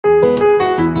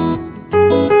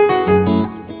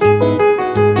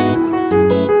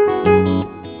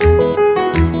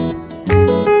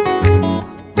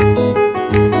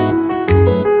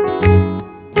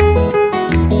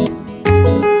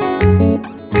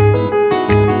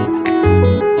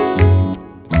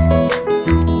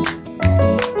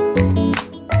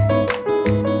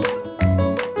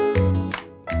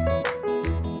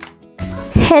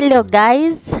Hello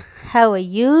guys, how are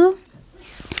you?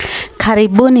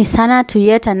 Karibuni sana to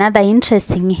yet another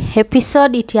interesting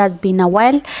episode. It has been a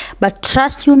while, but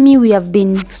trust you me, we have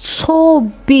been so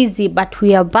busy, but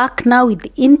we are back now with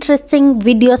interesting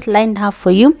videos lined up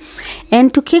for you.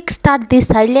 And to kickstart this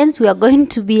silence, we are going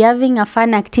to be having a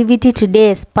fun activity today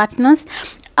as partners.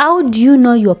 How do you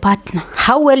know your partner?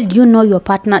 How well do you know your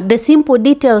partner? The simple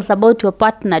details about your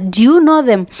partner, do you know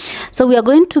them? So we are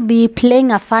going to be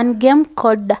playing a fun game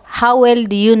called How Well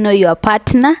Do You Know Your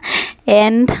Partner?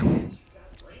 And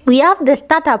we have the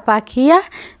starter pack here.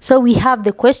 So we have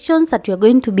the questions that we are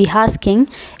going to be asking,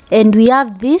 and we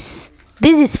have this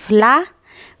is flour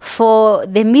for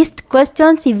the missed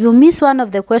questions. If you miss one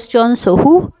of the questions, so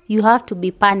who you have to be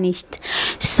punished.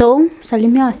 So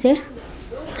salimia wase.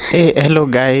 Hey, hello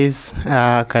guys,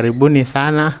 karibuni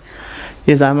sana.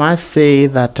 Yes, I must say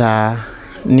that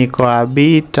niko a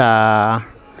bit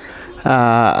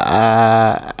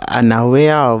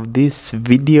unaware of this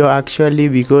video actually,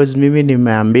 because mimi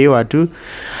nimeambiwa tu,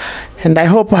 and I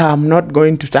hope I'm not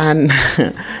going to turn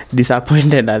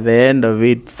disappointed at the end of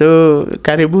it. So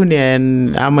karibuni,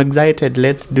 and I'm excited.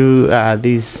 Let's do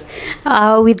this.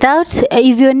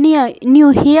 If you're new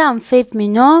here, I'm Faith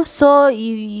Mino, so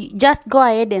you just go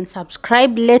ahead and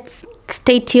subscribe. Let's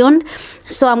stay tuned.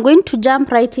 So I'm going to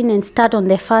jump right in and start on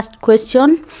the first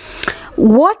question.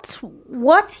 What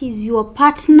was your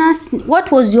partner's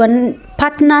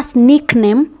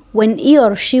nickname when he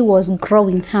or she was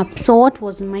growing up? So what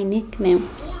was my nickname?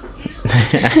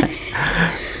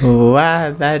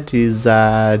 Wow, that is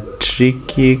a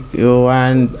tricky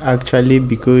one actually,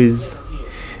 because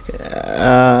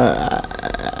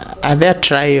are there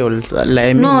trials?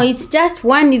 No, it's just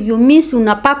one. If you miss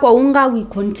unapakwa unga, we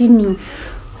continue.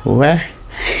 Well,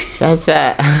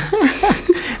 sasa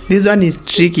this one is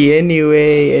tricky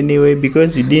anyway,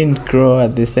 because you didn't grow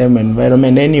at the same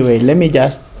environment. Anyway, let me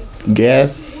just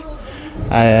guess.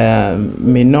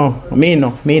 Mino.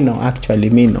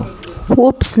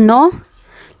 Whoops, no.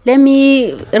 Let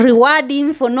me reward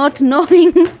him for not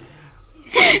knowing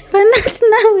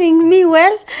me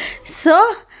well.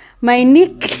 So my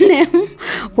nickname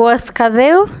was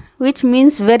Kadeu, which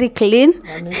means very clean.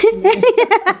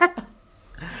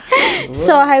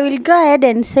 So I will go ahead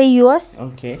and say yours.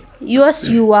 Okay. Yours,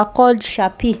 you were called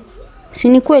Shapi.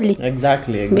 Sini kweli?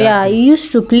 Exactly. Yeah, you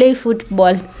used to play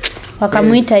football.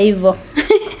 Wakamuita hivyo.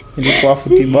 Nilikuwa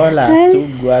footballer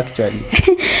sugu actually.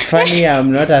 Funny,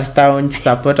 I'm not a staunch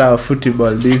supporter of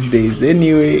football these days.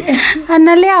 Anyway.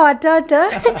 Analea watoto.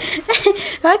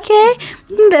 Okay.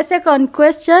 The second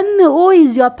question, who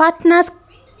is your partner's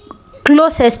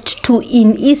closest to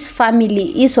in his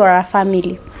family, his or her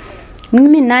family?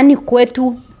 Mimi nani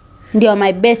kwetu ndio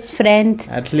my best friend.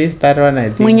 At least that one I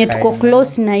think. Mwenye tuko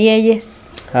close na yeye.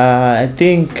 I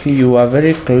think you are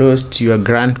very close to your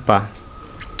grandpa.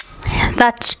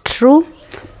 That's true.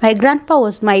 My grandpa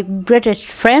was my greatest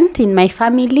friend in my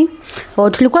family.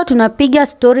 Tulikuwa tunapiga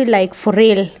story like for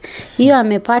real. Hiyo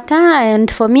amepata,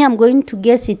 and for me I'm going to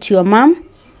guess it's your mom.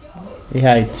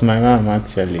 Yeah, it's my mom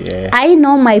actually. Yeah. I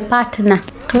know my partner.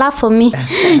 Clap for me.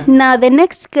 Now the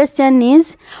next question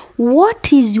is,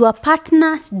 what is your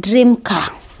partner's dream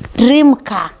car? Dream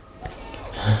car.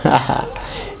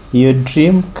 Your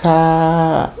dream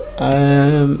car.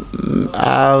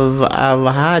 I've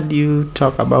heard you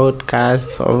talk about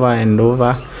cars over and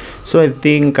over. So I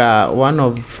think one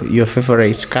of your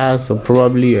favorite cars, or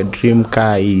probably your dream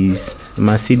car, is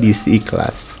Mercedes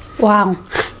E-Class. Wow.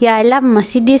 Yeah, I love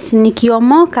Mercedes.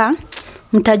 Nikiomoka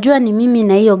mtajua ni mimi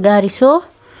na hiyo gari. So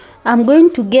I'm going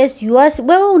to guess yours.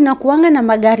 Wewe unakuanga na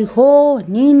magari ho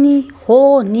nini.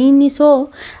 So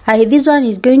this one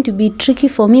is going to be tricky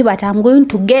for me, but I'm going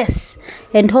to guess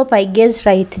and hope I guess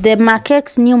right. The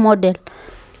Mark-X new model.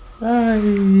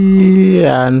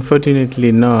 Yeah,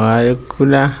 unfortunately no.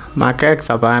 Kuna Mark-X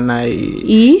hapana.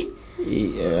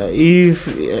 If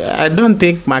I don't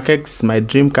think Mark-X is my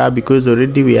dream car, because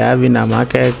already we are having a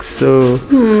Mark-X, so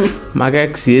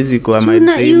Mark-X is equal my dream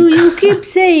car. You keep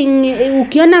saying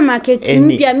ukiona Mark-X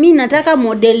mpya, mimi nataka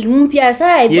model mpya.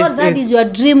 I thought that is your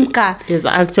dream car. Yes,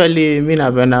 actually mimi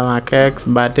napenda Mark-X,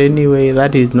 but anyway,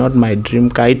 that is not my dream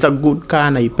car. It's a good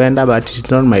car naipenda, but it's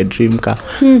not my dream car.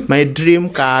 My dream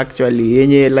car actually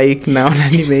yenye like naona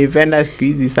nimeipenda siku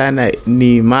hizi sana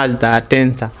ni Mazda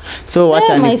Tenza. So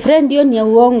wacha my friend, hiyo ni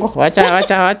uongo. Wacha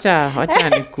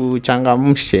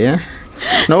nikuchangamshe.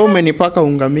 Na umenipaka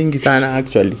unga mingi sana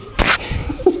actually.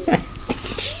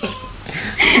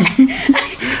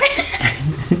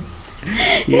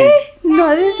 Yes.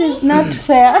 No, this is not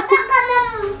fair.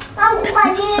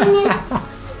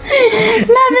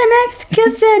 Now the next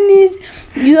question is,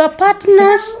 your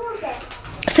partner's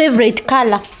Favorite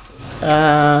color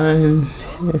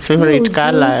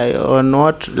on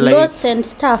what, like clothes and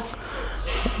stuff?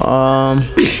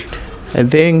 I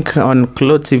think on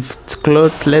clothes, if it's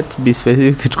clothes, let's be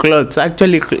specific. It's clothes.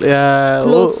 Actually,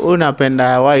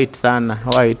 unapenda white sana.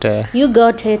 White. You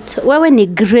got it. Wewe ni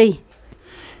grey.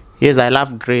 Yes, I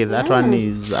love grey. That one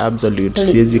is absolute.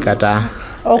 Siwezi kata.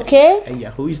 Okay.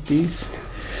 Yeah, who is this?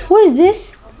 Who is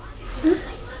this?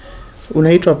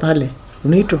 Unaitwa pale.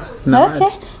 Unaitwa. Okay.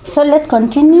 So let's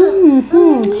continue.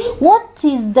 What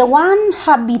is the one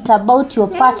habit about your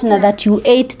partner that you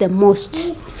hate the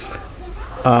most?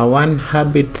 One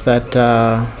habit that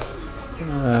I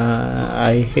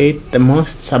hate the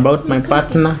most about my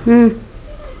partner.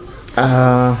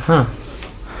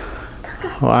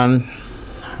 One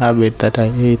habit that I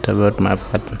hate about my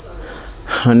partner.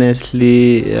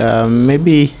 Honestly,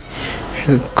 maybe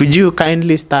could you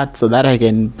kindly start so that I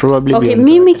can probably okay, be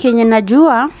mimi kenye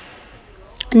najua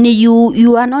ni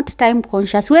you are not time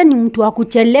conscious. Wewe ni mtu wa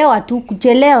kuchelewa tu,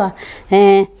 kuchelewa.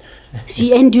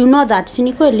 See, and you know that, si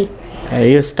ni kweli?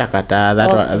 Yes, takata.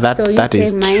 That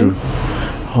is mine. true.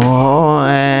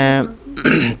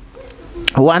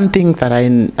 One thing that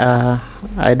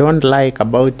I don't like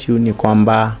about you ni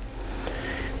kwamba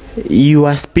you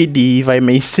are speedy, if I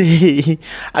may say.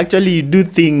 Actually, you do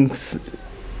things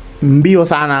mbio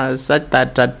sana, such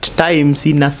that at times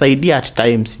inasaidia, at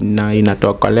times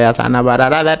inatokolea sana, but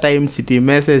at other times it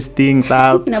messes things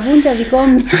up. Navunja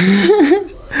vikombe.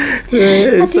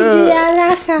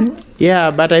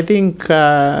 Yeah, but I think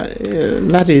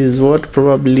that is what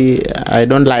probably I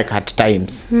don't like at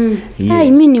times. Yeah. I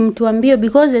mean, mtu ambio,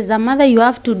 because as a mother you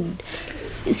have to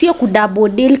sio double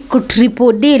deal,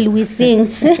 triple deal with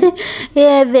things.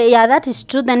 Yeah, that is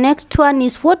true. The next one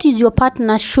is, what is your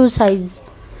partner's shoe size?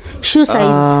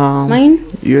 Mine?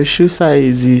 Your shoe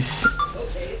size is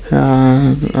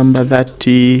number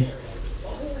 30.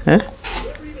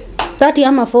 30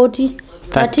 ama 40?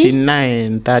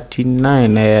 39, I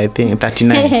think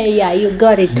 39. Yeah, you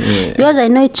got it. Yeah. Because I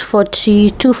know it's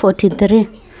 42, 43.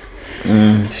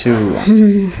 Sure.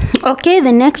 Okay,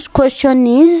 the next question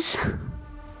is,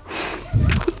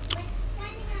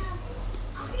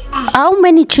 how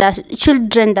many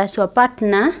children does your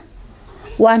partner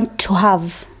want to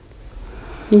have?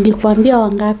 Nilikwambia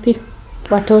wangapi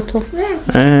watoto?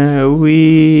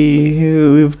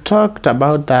 We've talked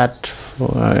about that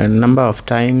for a number of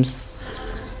times.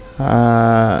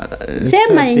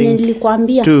 Sema yenye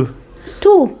nilikwambia. 2.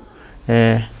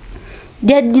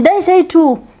 Did I say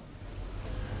 2?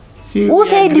 See, who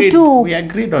said agreed, 2? We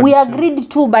agreed on we 2. Agreed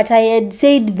 2, but I had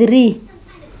said 3.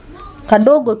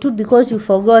 Kadogo 2 because you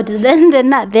forgot. Then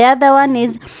the other one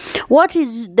is, what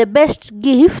is the best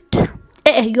gift?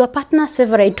 Your partner's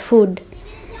favorite food.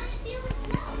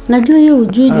 Najua hiyo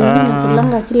ujui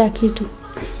kulanga kila kitu.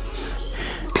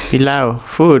 Pilau,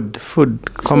 food.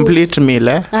 Complete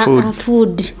meal, food.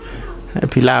 Food.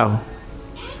 Pilau.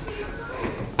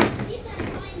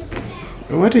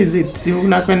 What is it? Si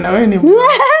unapenda wewe ni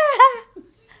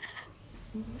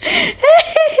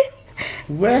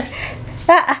Where?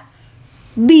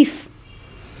 Beef.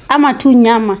 Ama tu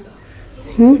nyama.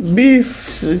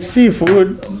 Beef,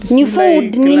 seafood. Ni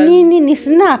food, ni nini, ni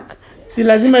snack. Si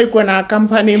lazima ikuwe na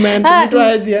accompaniment. Mtu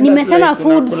hawezi enda. Nimesema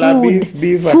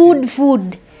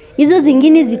food. Hizo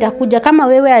zingine zitakuja kama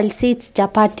wewe alisay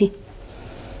chapati.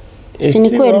 Si ni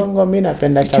kweli? Mimi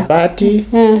napenda chapati.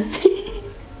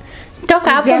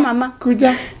 Toka hapo mama.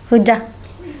 Kuja.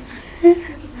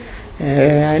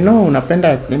 I know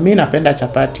mimi napenda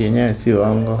chapati yenyewe, si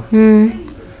uongo.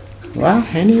 Well,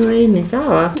 anyway, ni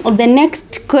sawa. The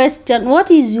next question, what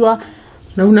is your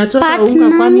na unachota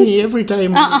unga kwani every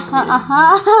time?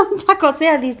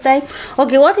 Nitakosea this time.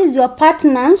 Okay, what is your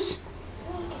partner's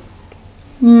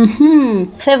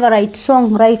favorite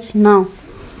song right now?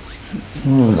 Oh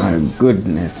my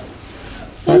goodness.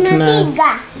 Partner's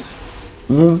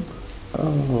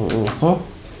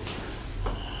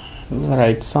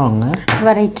favorite song,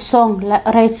 Favorite song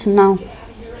right now.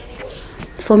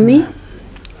 For me?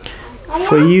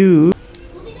 For you,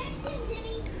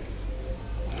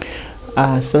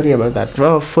 sorry about that.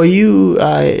 Well, for you,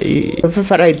 your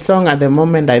favorite song at the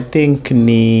moment, I think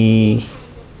ni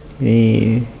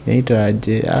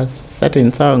a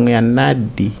certain song ya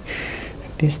Nadi,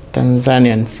 this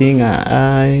Tanzanian singer.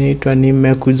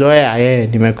 Nimekuzoea.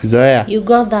 Nimekuzoea. You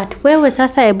got that. Wewe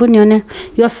sasa hebu nione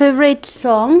your favorite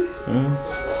song.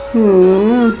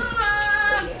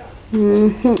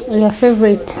 Your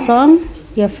favorite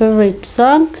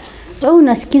song. Wewe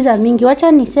unasikiza mingi.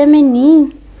 Wacha niseme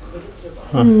ni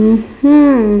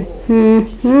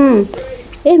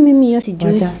mimi hiyo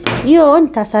sijui. Hiyo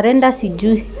nitasarenda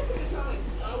sijui.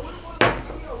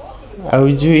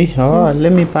 Aujui? Oh,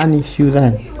 let me punish you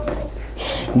then.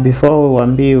 Before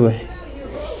uambiwe.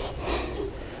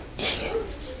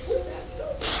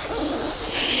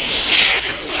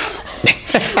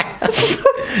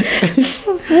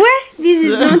 This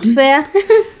is not fair.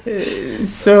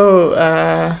 So,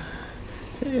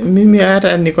 mimi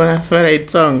hata niko na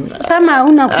favorite song. Kama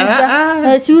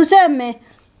unakuja, si useme.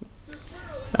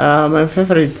 My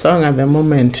favorite song at the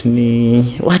moment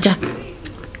ni wacha.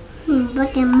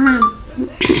 Okay, mom.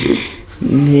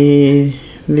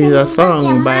 There's a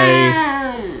song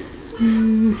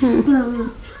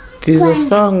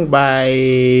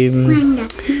by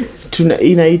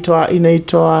inaitwa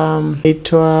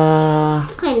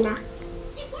Kwenda.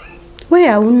 Wewe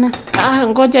hauna.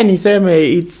 Ngoja niseme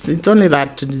it's only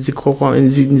that ziko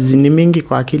ni mingi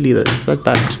kwa akili such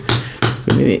that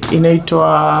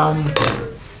inaitwa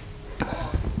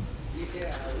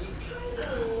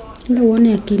ndio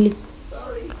uone akili.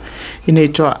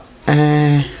 Inaitwa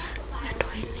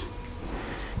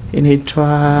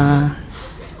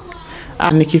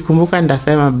nikikumbuka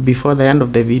ndasema before the end of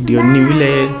the video. Ni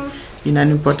vile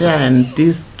inanipotea and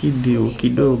this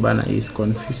kido bana is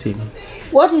confusing.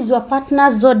 What is your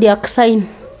partner's zodiac sign?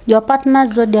 Your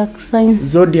partner's zodiac sign.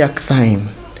 Zodiac sign.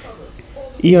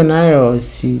 Hiyo nayo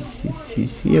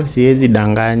siwezi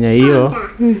danganya hiyo.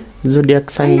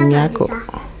 Zodiac sign yako.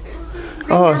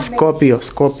 Oh, Scorpio.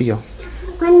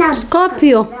 Kwenda.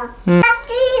 Scorpio.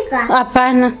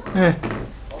 Hapana.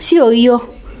 Sio hiyo.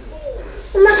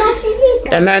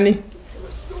 Makasirika. Nani?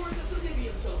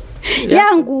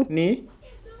 Yangu. Ni?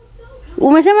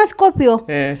 Umesema Scorpio?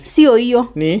 Sio hiyo.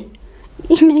 Ni?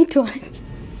 Inaitwa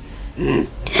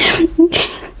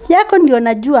yako ndio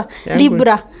najua.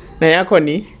 Libra. Na yako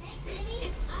ni?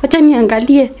 Acha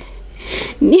niangalie.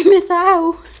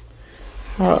 Nimesahau.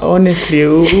 Honestly,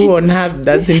 who on earth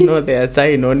doesn't know their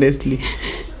sign, honestly?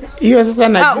 Hiyo sasa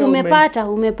najua.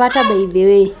 Umepata by the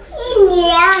way.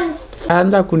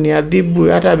 Anza kuniadhibu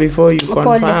hata before you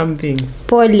confirm things.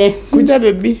 Pole. Kuja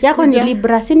baby. Yako ni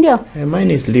Libra, si ndio?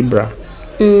 Mine is Libra.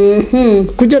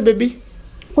 Kuja baby.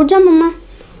 Kuja mama.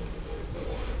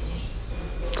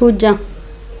 Kuja.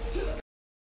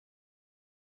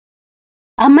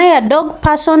 Am I a dog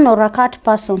person or a cat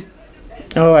person?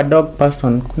 Oh, a dog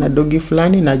person. Kuna dogi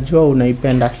fulani najua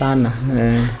unaipenda sana.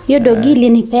 Hiyo dogi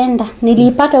ilinipenda.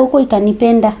 Niliipata huko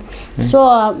ikanipenda.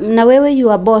 So na wewe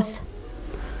you are both.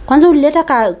 Kwanza ulileta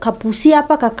kapusi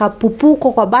hapa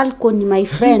kakapupuko kwa balcony, my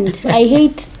friend. I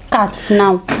hate cats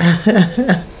now.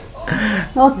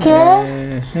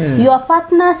 Okay. Your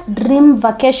partner's dream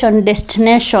vacation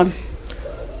destination.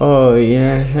 Oh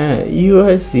yeah.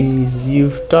 US is,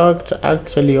 you've talked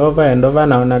actually over and over.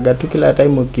 Naonaga tu kila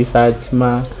time ukisearch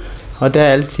ma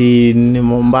hotels in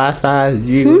Mombasa.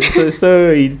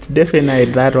 So it's definitely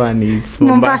that one. It's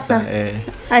Mombasa.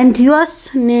 And yours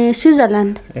ni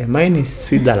Switzerland? Mine is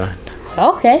Switzerland.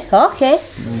 Okay.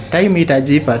 Time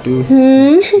itajipa tu.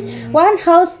 One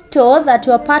house chore that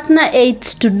your partner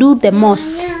hates to do the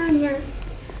most.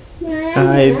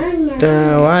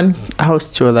 The one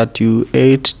house chore that you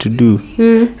hate to do.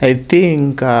 I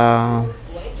think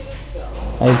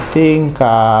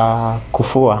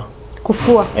kufua.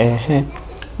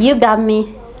 You got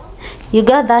me. You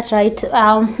got that right.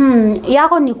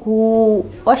 Yako ni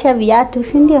kuosha viatu,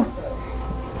 si ndio?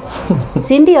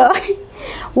 Si ndio?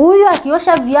 Huyu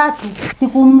akiosha viatu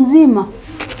siku mzima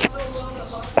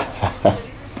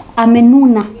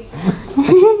amenuna.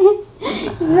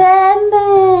 Then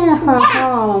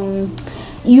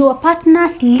your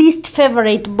partner's least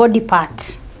favorite body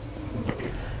part.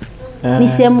 Ni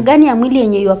sehemu gani ya mwili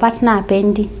yenye your partner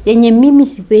hapendi? Yenye mimi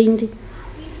sipendi?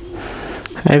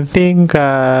 I think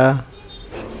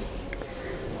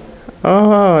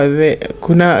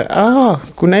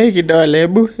kuna hii kidole.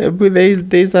 Hebu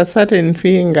there is a certain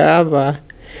finger hapa.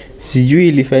 Sijui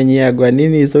ilifanyia kwa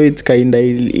nini, so it's kinda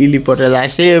ilipoteza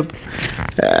shape.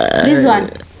 This one.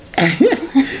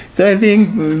 So I think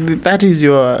that is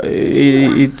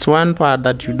it's one part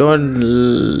that you don't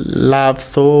love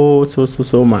so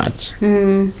much.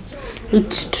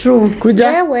 It's true.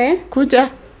 Kuja. Kuja.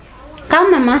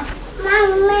 Kama mama.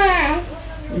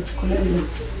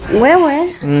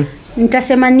 Wewe.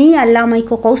 Nitasema ni alama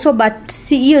iko kwa uso, but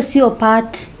hiyo sio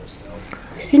part.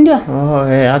 Si ndio?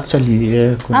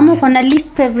 Actually Ama uko na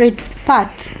least favorite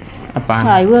part?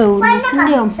 Hapana. Wewe si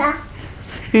ndio?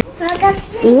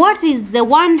 What is the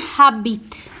one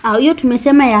habit? Hiyo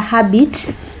tumesema ya habit.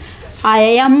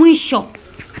 Ya mwisho.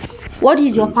 What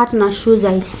is your partner shoe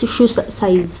size?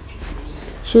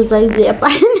 Shoe size ya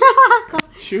partner wako.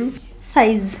 Shoe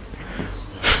size.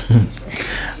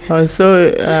 So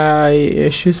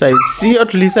shoe size. Sio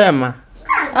tulisema?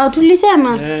 Au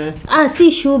tulisema?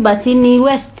 Si shoe basi ni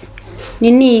west.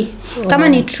 Nini? Kama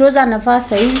ni trouser nafaa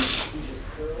size.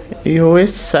 Your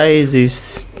waist size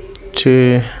is to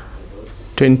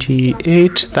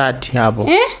 28-30 hapo.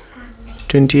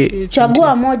 20.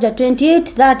 Chagua moja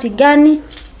 28-30 gani?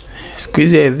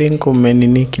 Squeeze I think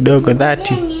umenini kidogo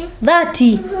 30.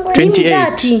 30.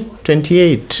 28.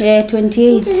 28.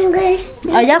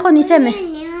 28. Yako niseme?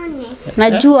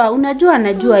 Najua, unajua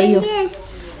najua hiyo.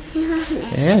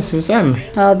 Yes, useme.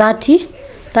 30.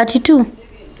 32.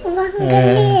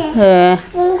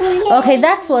 Okay,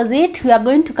 that was it. We are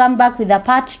going to come back with a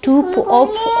part 2.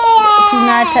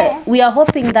 We are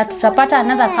hoping that tutapata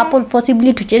another couple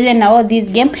possibly tucheze na all this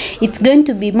game. It's going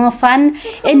to be more fun.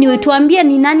 Anyway, tuambie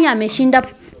ni nani ameshinda.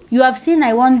 You have seen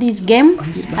I won this game.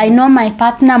 I know my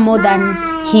partner more than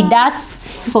he does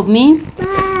for me.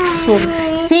 So,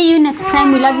 see you next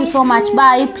time. We love you so much.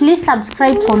 Bye. Please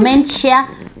subscribe, comment, share.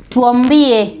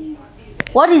 Tuambie,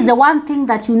 what is the one thing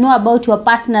that you know about your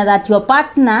partner that your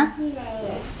partner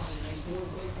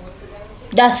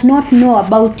does not know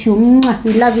about you?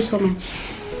 We love you so much.